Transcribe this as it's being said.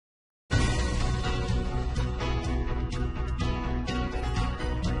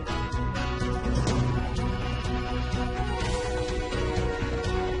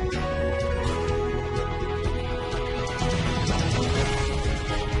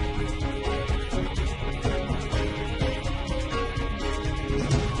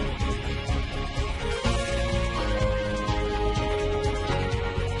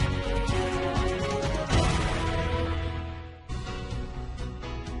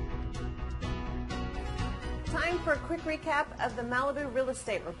Time for a quick recap of the Malibu Real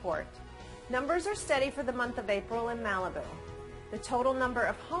Estate Report. Numbers are steady for the month of April in Malibu. The total number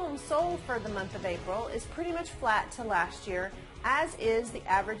of homes sold for the month of April is pretty much flat to last year, as is the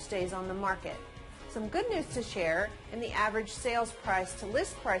average days on the market. Some good news to share in the average sales price to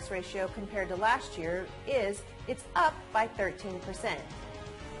list price ratio compared to last year is it's up by 13%.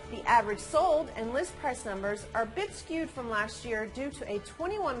 The average sold and list price numbers are a bit skewed from last year due to a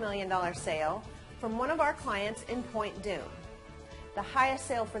 $21 million sale from one of our clients in Point Dume. The highest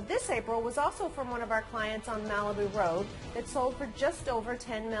sale for this April was also from one of our clients on Malibu Road that sold for just over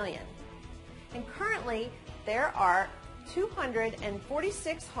 $10 million. And currently, there are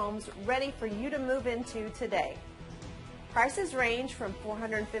 246 homes ready for you to move into today. Prices range from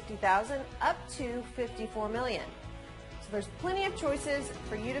 $450,000 up to $54 million. So there's plenty of choices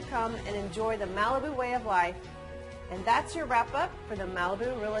for you to come and enjoy the Malibu way of life. And that's your wrap up for the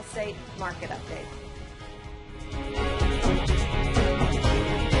Malibu Real Estate Market Update.